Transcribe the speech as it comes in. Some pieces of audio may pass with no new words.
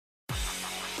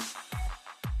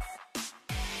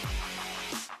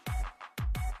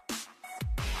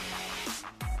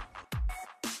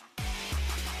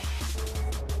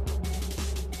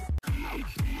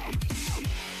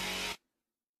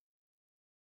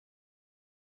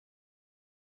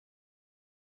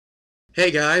Hey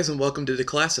guys, and welcome to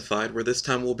Declassified, where this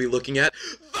time we'll be looking at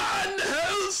Van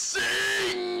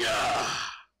Helsing!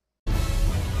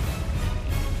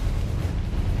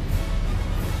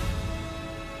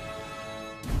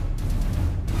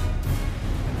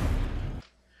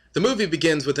 The movie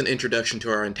begins with an introduction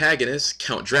to our antagonist,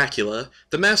 Count Dracula,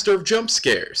 the master of jump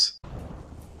scares.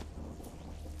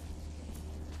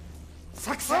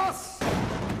 Success!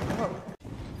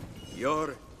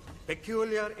 Your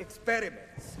peculiar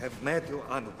experiments have made you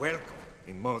unwelcome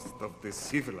in most of the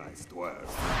civilized world.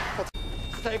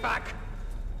 Stay back!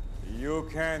 You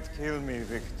can't kill me,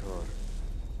 Victor.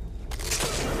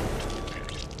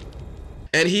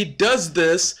 And he does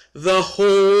this the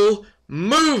whole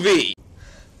movie!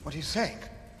 What are you saying?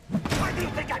 Why do you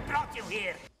think I brought you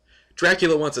here?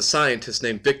 Dracula wants a scientist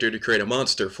named Victor to create a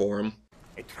monster for him.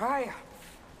 A triumph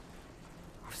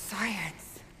of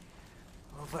science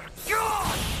over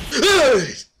God!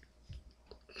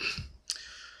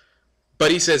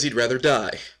 But he says he'd rather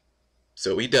die.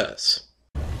 So he does.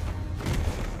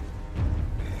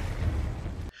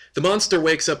 The monster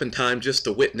wakes up in time just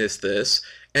to witness this,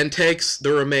 and takes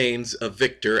the remains of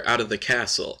Victor out of the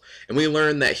castle. And we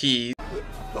learn that he...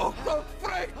 Dr.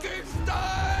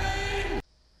 Frankenstein!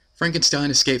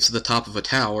 Frankenstein escapes to the top of a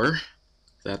tower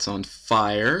that's on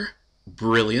fire.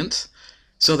 Brilliant.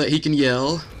 So that he can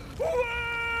yell...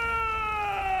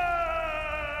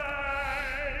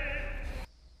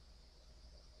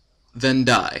 then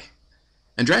die.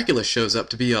 And Dracula shows up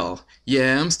to be all,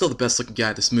 yeah, I'm still the best looking guy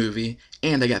in this movie,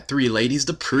 and I got 3 ladies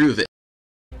to prove it.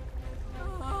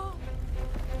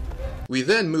 We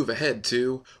then move ahead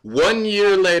to 1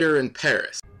 year later in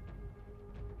Paris.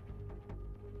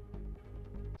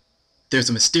 There's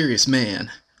a mysterious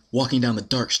man walking down the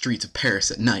dark streets of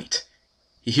Paris at night.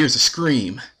 He hears a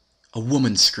scream, a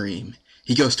woman's scream.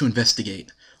 He goes to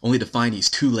investigate, only to find he's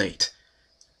too late.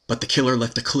 But the killer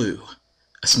left a clue.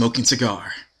 A smoking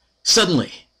cigar.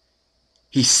 Suddenly,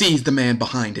 he sees the man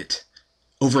behind it,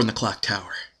 over in the clock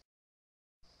tower.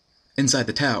 Inside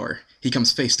the tower, he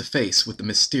comes face to face with the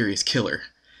mysterious killer,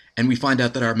 and we find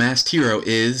out that our masked hero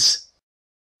is...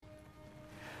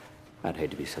 I'd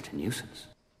hate to be such a nuisance.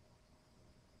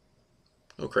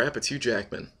 Oh crap, it's Hugh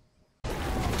Jackman.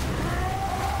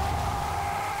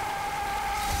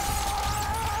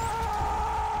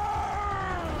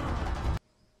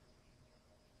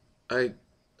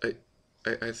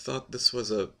 I thought this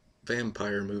was a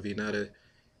vampire movie, not a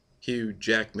Hugh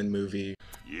Jackman movie.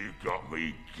 You got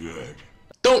me good.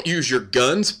 Don't use your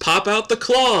guns! Pop out the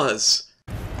claws!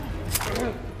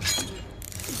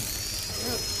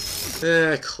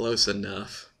 Close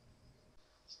enough.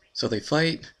 So they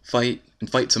fight, and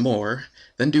fight some more,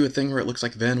 then do a thing where it looks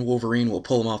like Wolverine will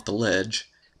pull him off the ledge.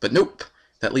 But nope!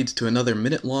 That leads to another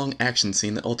minute-long action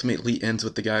scene that ultimately ends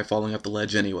with the guy falling off the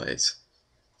ledge anyways.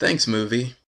 Thanks,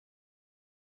 movie.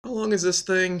 How long is this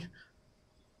thing?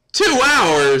 2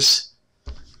 hours!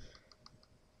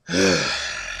 Then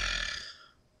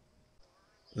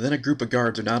a group of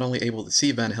guards are not only able to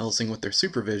see Van Helsing with their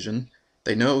supervision,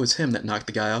 they know it was him that knocked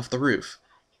the guy off the roof.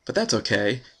 But that's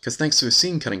okay, because thanks to his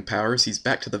scene-cutting powers, he's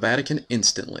back to the Vatican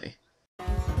instantly.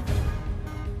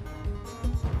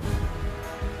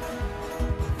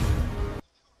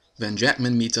 Then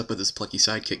Jackman meets up with his plucky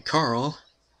sidekick Carl.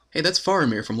 Hey, that's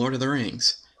Faramir from Lord of the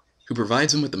Rings, who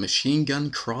provides him with a machine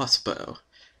gun crossbow.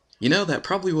 You know, that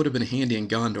probably would have been handy in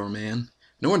Gondor, man.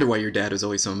 No wonder why your dad was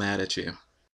always so mad at you.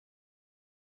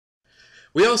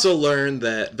 We also learn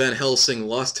that Van Helsing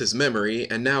lost his memory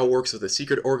and now works with a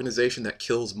secret organization that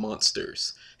kills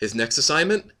monsters. His next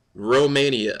assignment?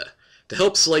 Romania. To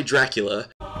help slay Dracula,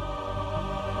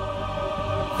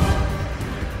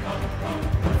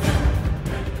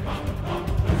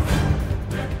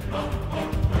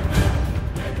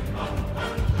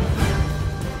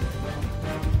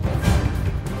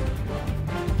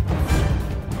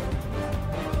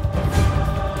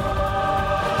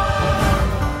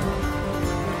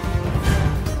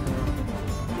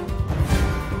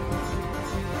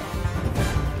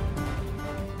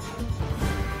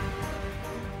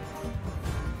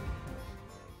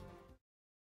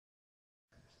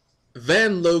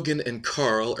 Van, Logan, and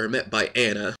Carl are met by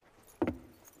Anna.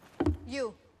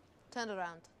 You, turn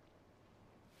around.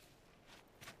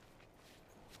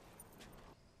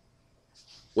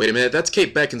 Wait a minute, that's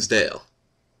Kate Beckinsale.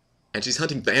 And she's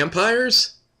hunting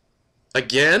vampires?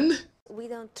 Again? We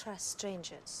don't trust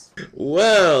strangers.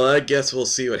 Well, I guess we'll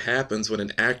see what happens when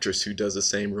an actress who does the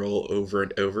same role over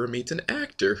and over meets an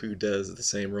actor who does the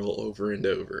same role over and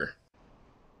over.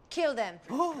 Kill them.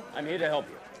 I'm here to help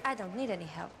you. I don't need any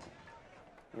help.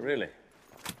 Really?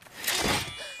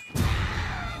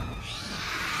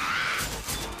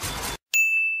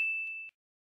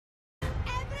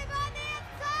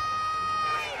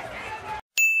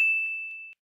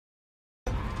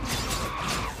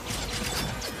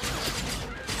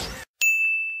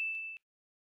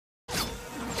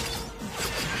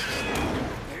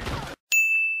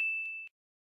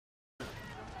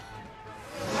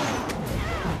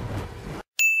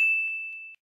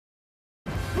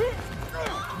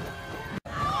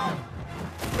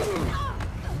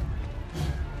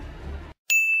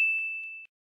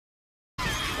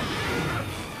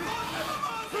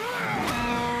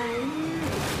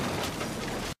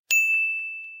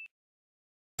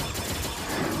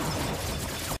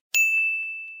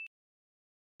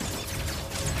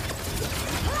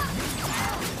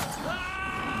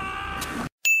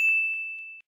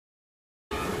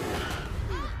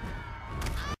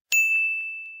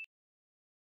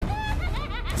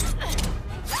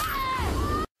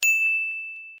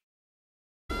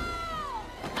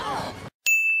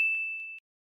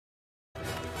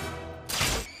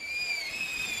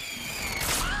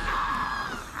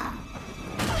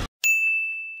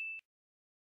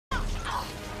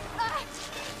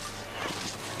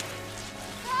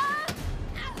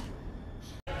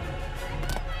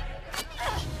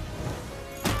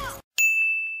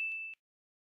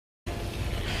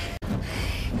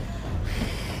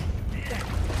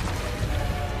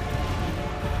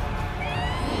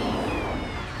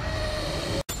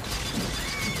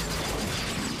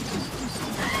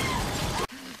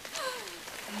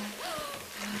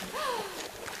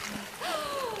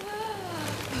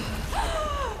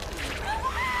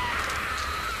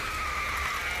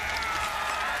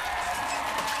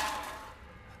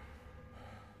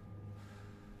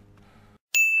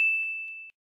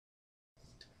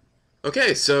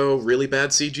 Okay, so really bad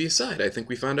CG aside, I think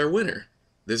we found our winner.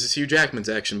 This is Hugh Jackman's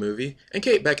action movie, and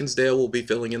Kate Beckinsale will be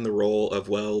filling in the role of,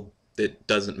 well, it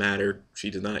doesn't matter, she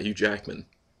is not Hugh Jackman.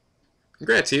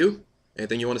 Congrats, Hugh.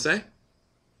 Anything you want to say?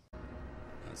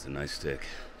 That's a nice stick.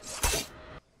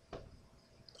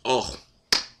 Oh.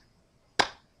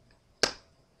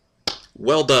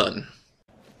 Well done.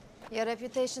 Your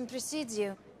reputation precedes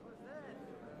you.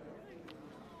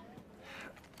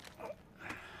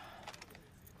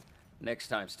 Next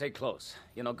time, stay close.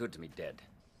 You're no good to me dead.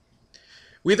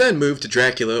 We then move to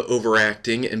Dracula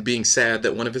overacting and being sad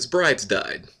that one of his brides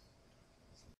died.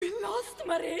 We lost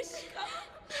Mariska.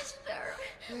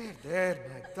 There,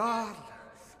 my darlings.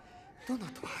 Do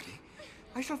not worry.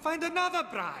 I shall find another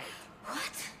bride.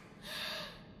 What?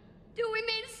 Do we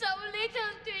mean so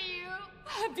little to you?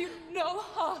 Have you no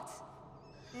heart?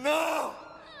 No!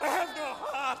 I have no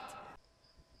heart!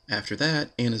 After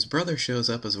that, Anna's brother shows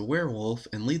up as a werewolf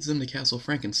and leads them to Castle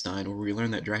Frankenstein, where we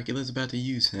learn that Dracula is about to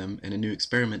use him in a new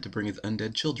experiment to bring his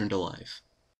undead children to life.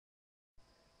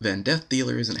 Van Death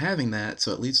Dealer isn't having that,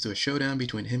 so it leads to a showdown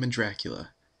between him and Dracula.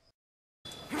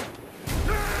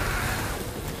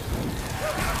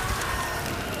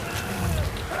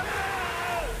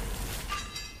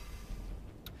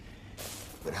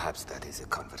 Perhaps that is a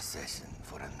conversation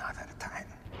for another time.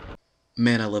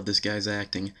 Man, I love this guy's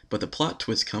acting, but the plot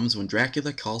twist comes when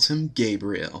Dracula calls him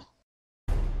Gabriel.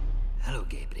 Hello,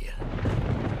 Gabriel.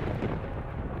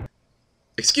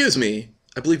 Excuse me,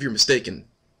 I believe you're mistaken.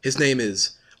 His name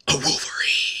is a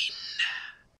Wolverine.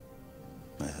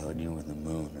 I thought you were the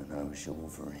moon and I was your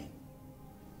Wolverine.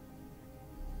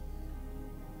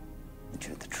 But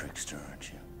you're the trickster,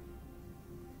 aren't you?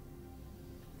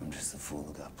 I'm just the fool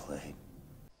who got played.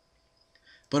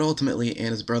 But ultimately,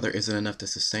 Anna's brother isn't enough to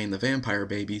sustain the vampire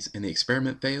babies, and the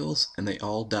experiment fails, and they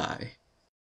all die.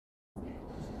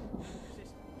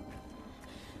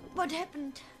 What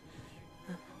happened?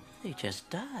 They just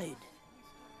died.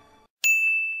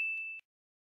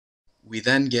 We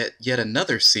then get yet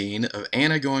another scene of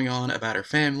Anna going on about her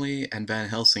family, and Van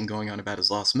Helsing going on about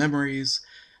his lost memories,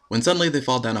 when suddenly they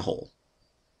fall down a hole.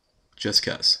 Just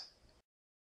 'cause.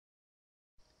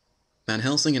 Van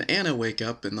Helsing and Anna wake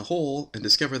up in the hole and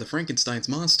discover the Frankenstein's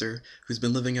monster, who's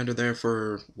been living under there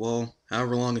for, well,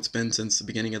 however long it's been since the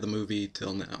beginning of the movie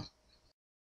till now.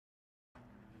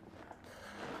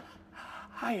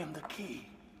 I am the key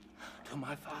to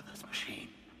my father's machine.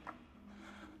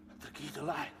 The key to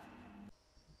life.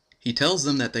 He tells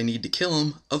them that they need to kill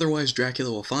him, otherwise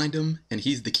Dracula will find him, and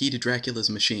he's the key to Dracula's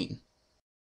machine.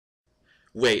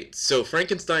 Wait, so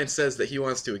Frankenstein says that he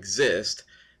wants to exist.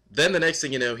 Then the next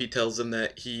thing you know, he tells them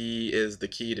that he is the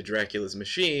key to Dracula's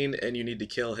machine, and you need to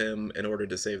kill him in order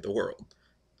to save the world.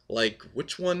 Like,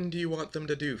 which one do you want them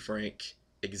to do, Frank?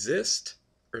 Exist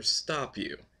or stop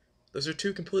you? Those are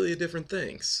two completely different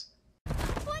things.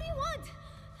 What do you want?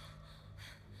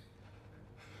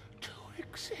 To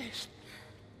exist.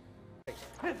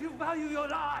 If you value your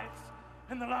lives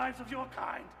and the lives of your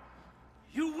kind,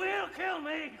 you will kill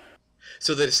me.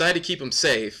 So they decide to keep him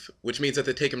safe, which means that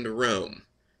they take him to Rome.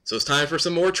 So it's time for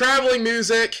some more traveling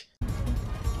music!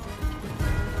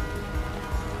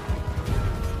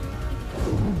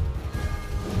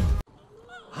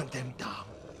 Hunt them down.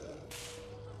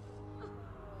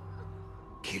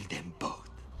 Kill them both.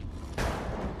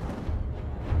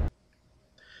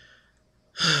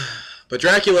 But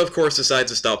Dracula, of course,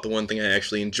 decides to stop the one thing I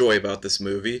actually enjoy about this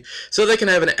movie, so they can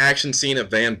have an action scene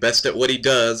of Van best at what he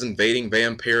does, invading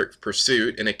vampiric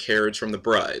pursuit in a carriage from the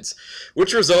brides,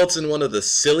 which results in one of the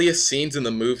silliest scenes in the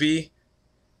movie.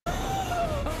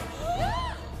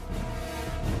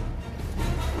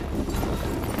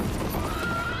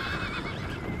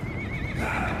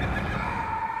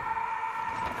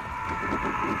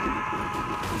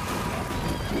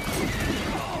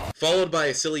 Followed by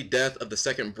a silly death of the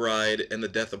second bride and the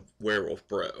death of Werewolf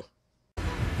Bro.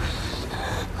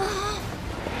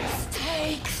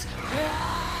 Stakes.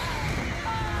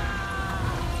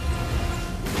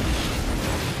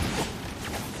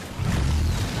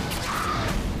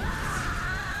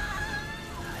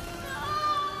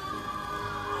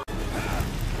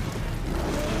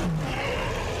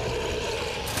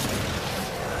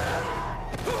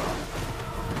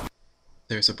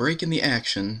 There's a break in the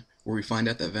action where we find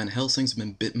out that Van Helsing's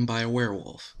been bitten by a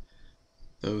werewolf.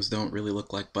 Those don't really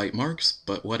look like bite marks,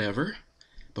 but whatever.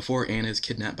 Before Anna is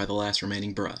kidnapped by the last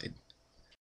remaining bride.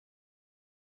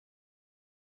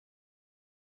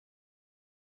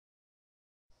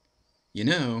 You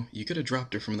know, you could have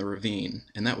dropped her from the ravine,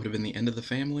 and that would have been the end of the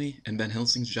family, and Van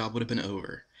Helsing's job would have been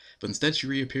over. But instead she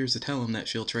reappears to tell him that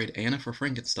she'll trade Anna for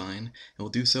Frankenstein, and will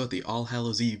do so at the All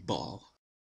Hallows Eve ball.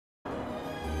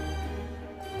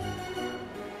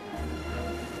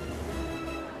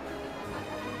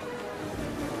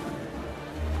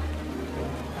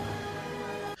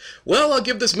 Well, I'll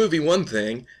give this movie one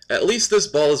thing. At least this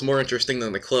ball is more interesting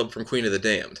than the club from Queen of the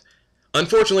Damned.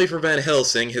 Unfortunately for Van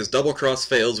Helsing, his double cross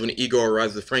fails when Igor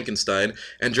arrives with Frankenstein,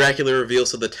 and Dracula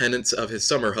reveals to the tenants of his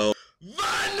summer home,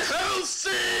 Van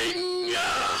Helsing!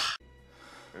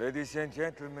 Ladies and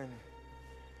gentlemen,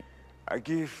 I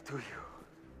give to you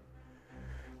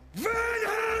Van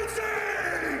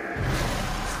Helsing!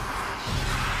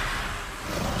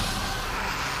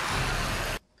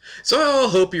 So I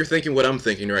hope you're thinking what I'm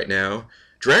thinking right now.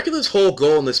 Dracula's whole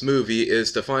goal in this movie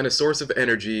is to find a source of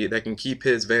energy that can keep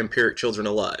his vampiric children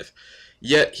alive.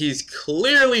 Yet he's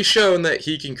clearly shown that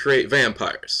he can create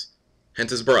vampires,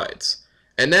 hence his brides.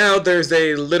 And now there's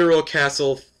a literal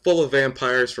castle full of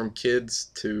vampires from kids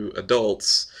to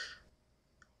adults.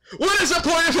 What is the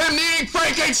point of him needing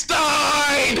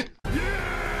Frankenstein?!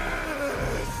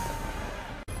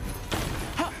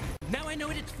 Now I know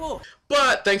what it's for.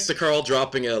 But thanks to Carl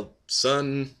dropping a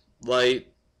sunlight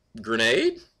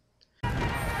grenade?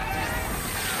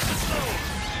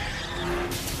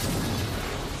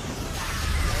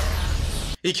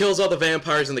 He kills all the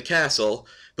vampires in the castle,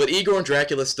 but Igor and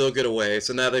Dracula still get away,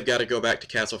 so now they've got to go back to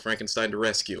Castle Frankenstein to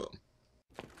rescue him.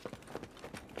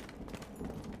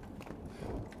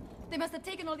 They must have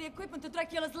taken all the equipment to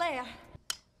Dracula's lair.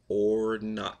 Or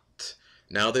not.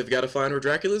 Now they've got to find where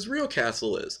Dracula's real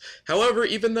castle is. However,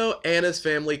 even though Anna's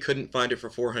family couldn't find it for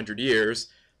 400 years,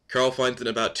 Carl finds it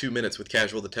in about 2 minutes with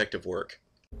casual detective work.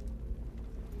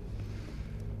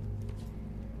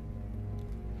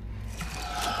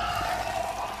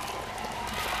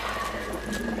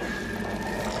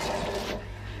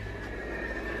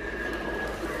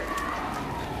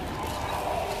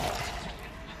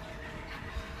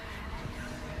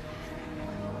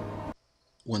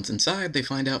 Once inside, they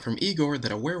find out from Igor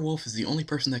that a werewolf is the only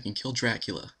person that can kill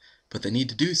Dracula, but they need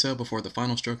to do so before the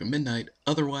final stroke of midnight,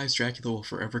 otherwise Dracula will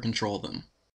forever control them.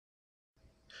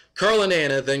 Carl and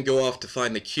Anna then go off to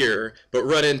find the cure, but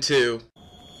run into...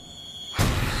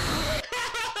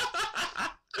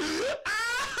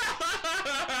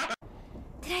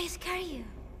 Did I scare you?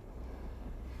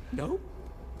 No?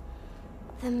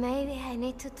 Then maybe I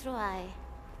need to try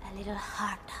a little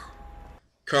harder.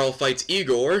 Carl fights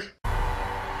Igor.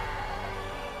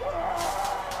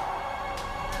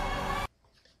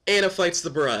 Anna fights the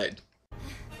bride.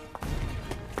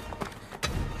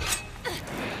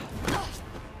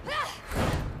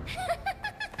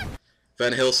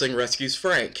 Van Helsing rescues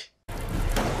Frank.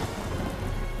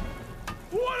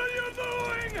 What are you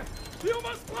doing? You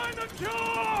must find a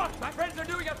cure! My friends are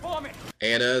doing it for me!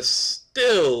 Anna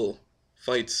still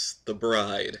fights the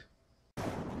bride.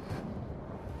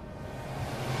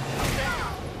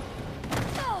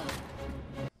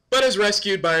 But is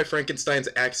rescued by Frankenstein's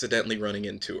accidentally running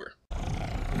into her.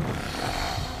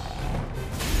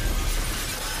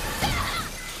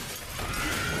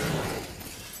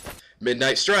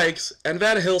 Midnight strikes, and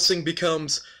Van Helsing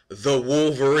becomes the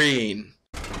Wolverine.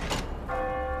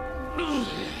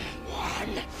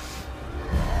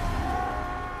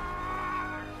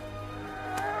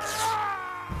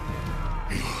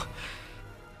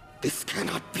 This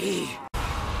cannot be.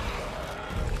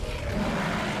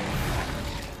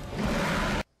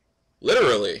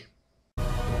 Literally.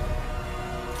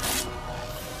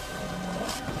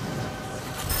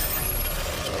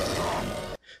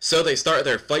 So they start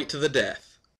their fight to the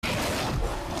death.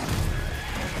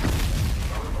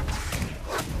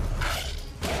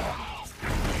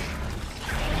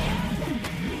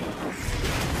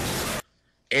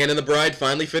 Anne and the bride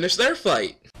finally finish their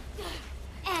fight.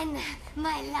 And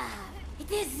my love,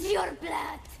 it is your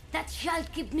blood that shall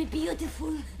keep me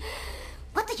beautiful.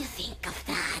 What do you think of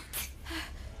that?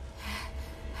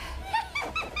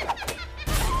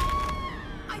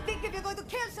 I think if you're going to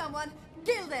kill someone,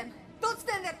 kill them. Don't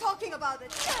stand there talking about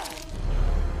it.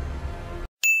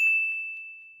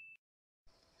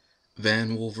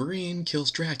 Van Wolverine kills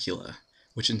Dracula,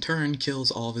 which in turn kills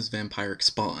all of his vampiric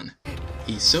spawn.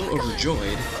 He's so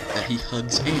overjoyed that he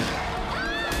hugs Anna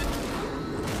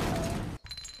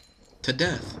to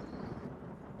death.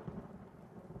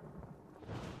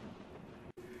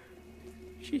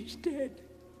 She's dead.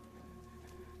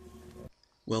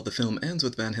 Well, the film ends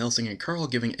with Van Helsing and Carl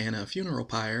giving Anna a funeral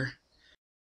pyre,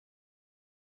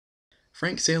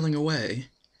 Frank sailing away,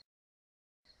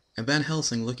 and Van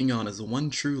Helsing looking on as the one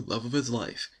true love of his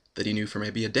life, that he knew for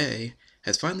maybe a day,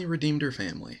 has finally redeemed her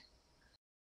family.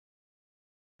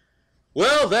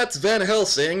 Well, that's Van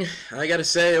Helsing. I gotta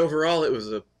say, overall it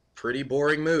was a pretty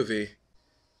boring movie.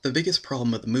 The biggest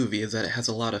problem with the movie is that it has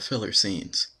a lot of filler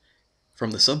scenes.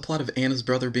 From the subplot of Anna's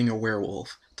brother being a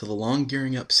werewolf, to the long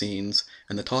gearing up scenes,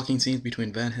 and the talking scenes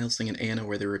between Van Helsing and Anna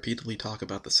where they repeatedly talk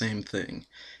about the same thing,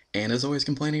 Anna's always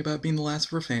complaining about being the last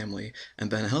of her family, and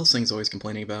then Helsing's always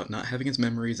complaining about not having his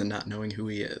memories and not knowing who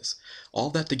he is. All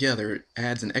that together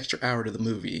adds an extra hour to the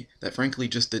movie that frankly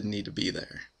just didn't need to be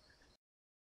there.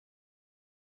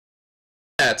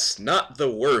 That's not the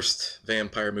worst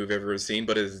vampire movie I've ever seen,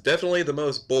 but it is definitely the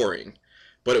most boring.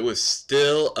 But it was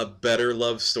still a better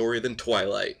love story than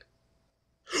Twilight.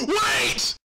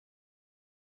 Wait!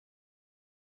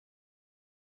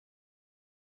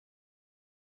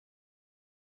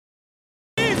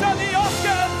 These are the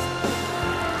Oscars!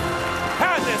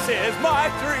 And this is my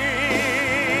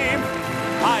dream!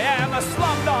 I am a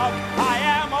slumdog, I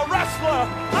am a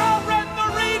wrestler,